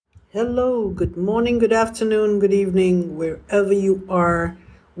Hello, good morning, good afternoon, good evening, wherever you are.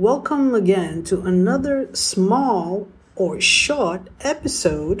 Welcome again to another small or short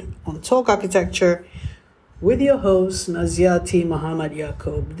episode on Talk Architecture with your host, Naziati Muhammad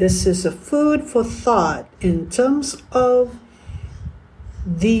Yaqub. This is a food for thought in terms of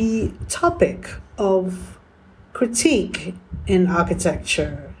the topic of critique in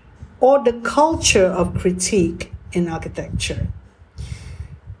architecture or the culture of critique in architecture.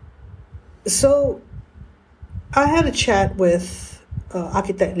 So I had a chat with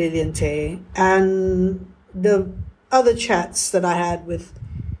architect Lillian Tay and the other chats that I had with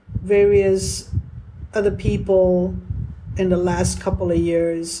various other people in the last couple of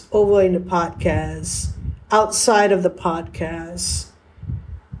years over in the podcast, outside of the podcast,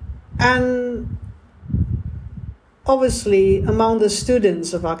 and obviously among the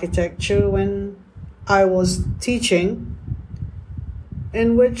students of architecture when I was teaching,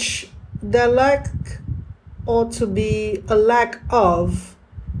 in which there ought to be a lack of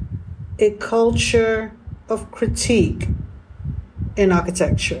a culture of critique in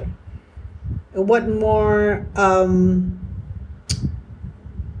architecture. What more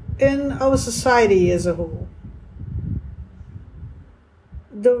in our society as a whole?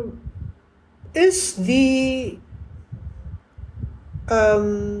 Is the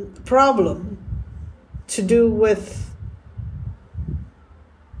problem to do with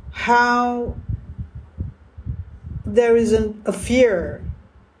how there is a fear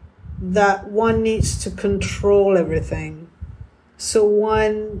that one needs to control everything. So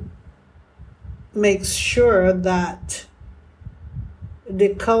one makes sure that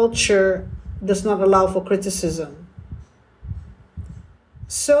the culture does not allow for criticism.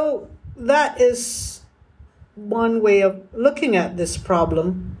 So that is one way of looking at this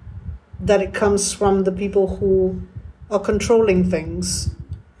problem, that it comes from the people who are controlling things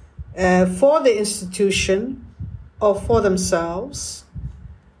for the institution or for themselves,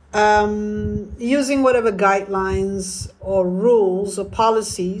 using whatever guidelines or rules or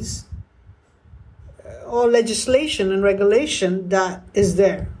policies or legislation and regulation that is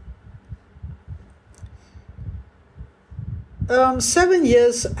there. 7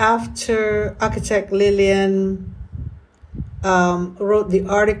 years after architect Lillian wrote the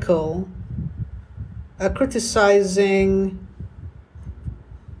article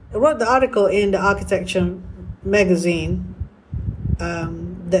wrote the article in the architecture magazine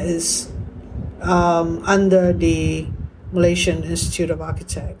that is under the Malaysian Institute of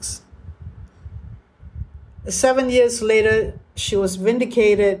Architects. 7 years later, she was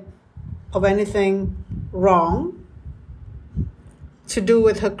vindicated of anything wrong to do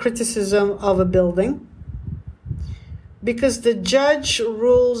with her criticism of a building, because the judge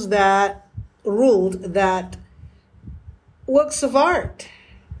ruled that works of art,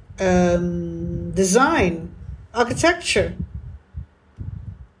 design, architecture,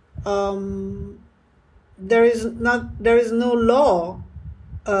 there is no law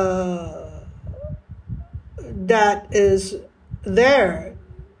that is there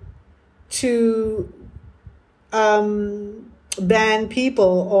to ban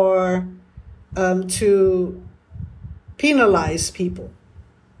people or to penalize people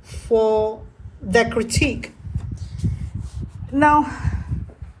for their critique. Now,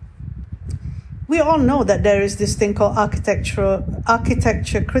 we all know that there is this thing called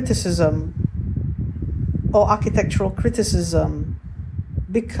architecture criticism or architectural criticism,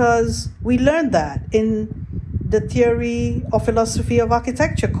 because we learned that in the theory or philosophy of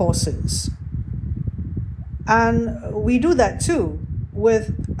architecture courses. And we do that too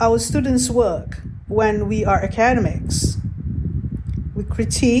with our students' work when we are academics. We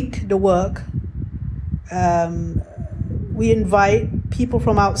critique the work. We invite people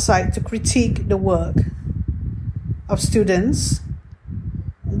from outside to critique the work of students.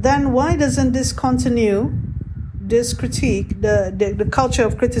 Then why doesn't this continue, this critique, the culture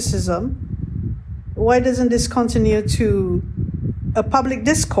of criticism, why doesn't this continue to a public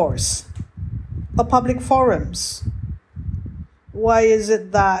discourse, or public forums? Why is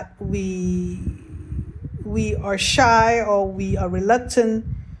it that we are shy or we are reluctant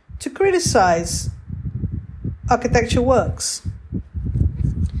to criticize architecture works?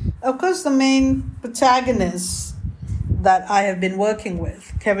 Of course, the main protagonist that I have been working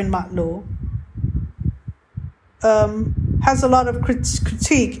with, Kevin Matlow, has a lot of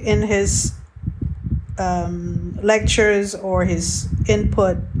critique in his lectures or his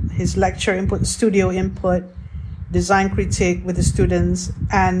input, his lecture input, studio input, design critique with the students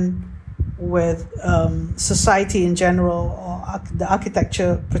and with society in general, or the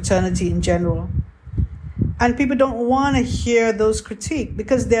architecture fraternity in general. And people don't want to hear those critiques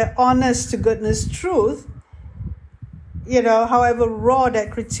because they're honest to goodness truth. However raw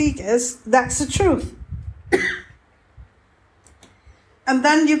that critique is, that's the truth. And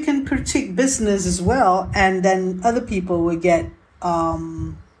then you can critique business as well, and then other people will get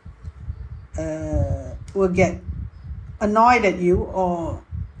annoyed at you or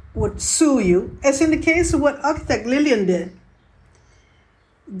would sue you, as in the case of what architect Lillian did.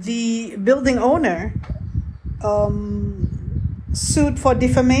 The building owner sued for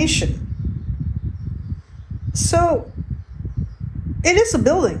defamation. So it is a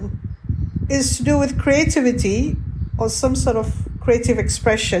building. It's to do with creativity or some sort of creative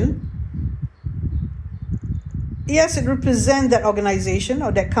expression. Yes, it represents that organization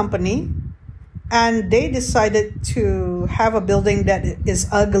or that company, and they decided to have a building that is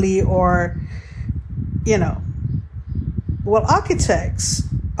ugly or, well, architects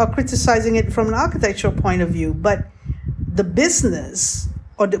are criticizing it from an architectural point of view, but the business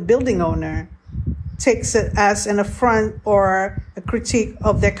or the building owner takes it as an affront or a critique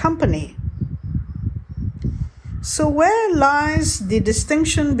of their company. So where lies the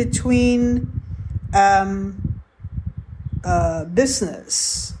distinction between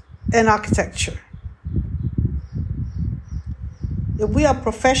business and architecture? If we are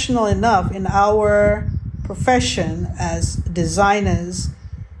professional enough in our profession as designers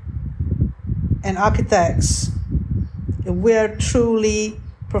and architects, if we are truly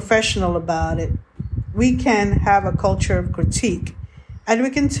professional about it, we can have a culture of critique, and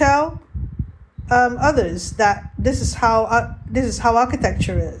we can tell others that this is how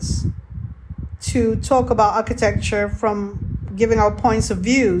architecture is. To talk about architecture from giving our points of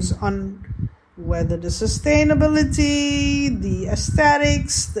views on whether the sustainability, the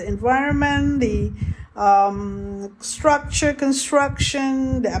aesthetics, the environment, the structure,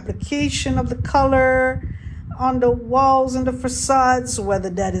 construction, the application of the color on the walls and the facades, whether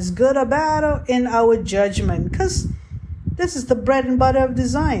that is good or bad, or in our judgment, because this is the bread and butter of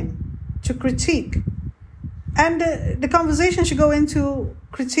design, to critique. And the conversation should go into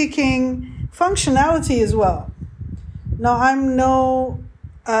critiquing functionality as well. Now, I'm no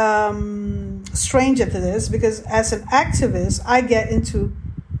stranger to this, because as an activist, I get into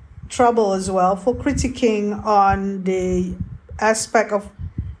trouble as well for critiquing on the aspect of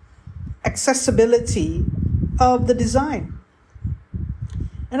accessibility of the design.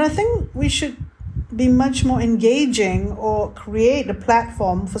 And I think we should be much more engaging or create a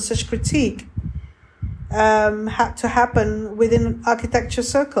platform for such critique to happen within architecture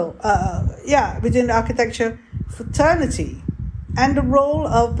circle, within the architecture fraternity. And the role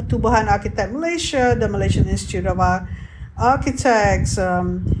of Pertubuhan Architect Malaysia, the Malaysian Institute of Architects,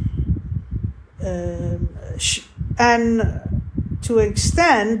 and to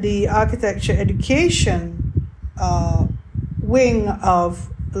extend the architecture education wing of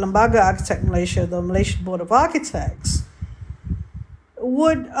Lembaga Architect Malaysia, the Malaysian Board of Architects,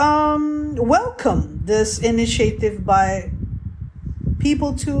 would welcome this initiative by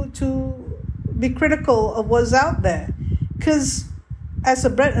people to be critical of what's out there. Because as a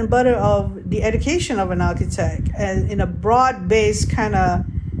bread and butter of the education of an architect, and in a broad-based kind of,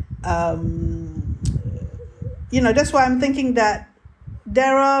 that's why I'm thinking that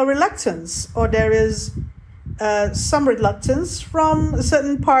there are reluctance, or there is some reluctance from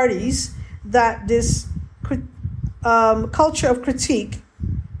certain parties that this culture of critique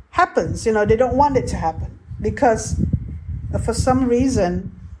happens. They don't want it to happen because for some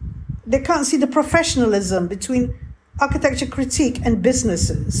reason they can't see the professionalism between architecture critique and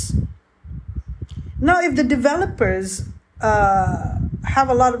businesses. Now, if the developers have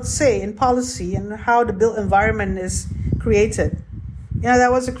a lot of say in policy and how the built environment is created, there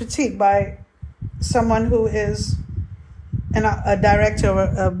was a critique by someone who is a director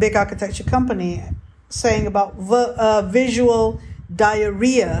of a big architecture company saying about visual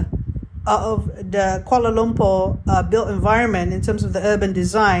diarrhea of the Kuala Lumpur built environment in terms of the urban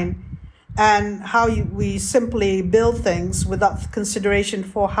design, and how we simply build things without consideration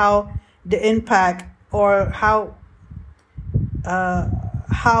for how the impact or how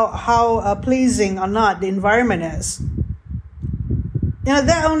pleasing or not the environment is.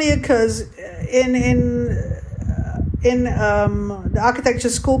 That only occurs in the architecture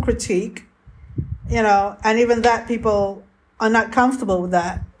school critique, and even that people are not comfortable with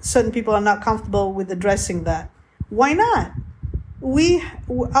that. Certain people are not comfortable with addressing that. Why not?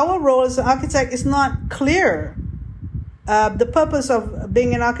 Our role as an architect is not clear. The purpose of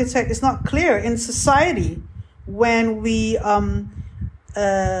being an architect is not clear in society when we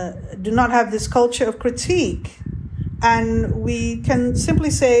do not have this culture of critique. And we can simply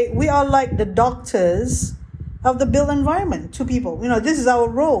say we are like the doctors of the built environment to people. This is our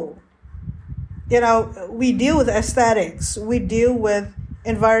role. We deal with aesthetics, we deal with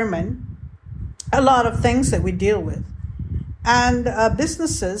environment, a lot of things that we deal with. And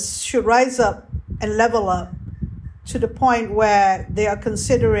businesses should rise up and level up to the point where they are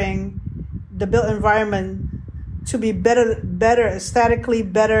considering the built environment to be better aesthetically,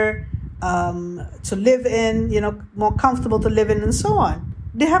 better to live in, more comfortable to live in, and so on.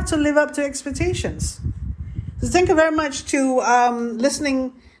 They have to live up to expectations. So thank you very much to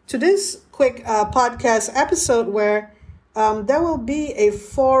listening to this quick podcast episode where there will be a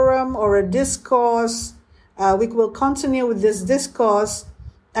forum or a discourse. We will continue with this discourse,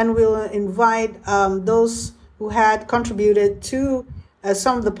 and we'll invite those who had contributed to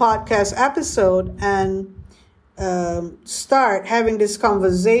some of the podcast episode and start having this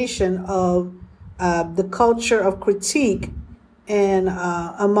conversation of the culture of critique and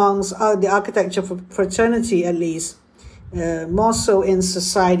amongst the architecture fraternity, at least, more so in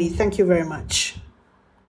society. Thank you very much.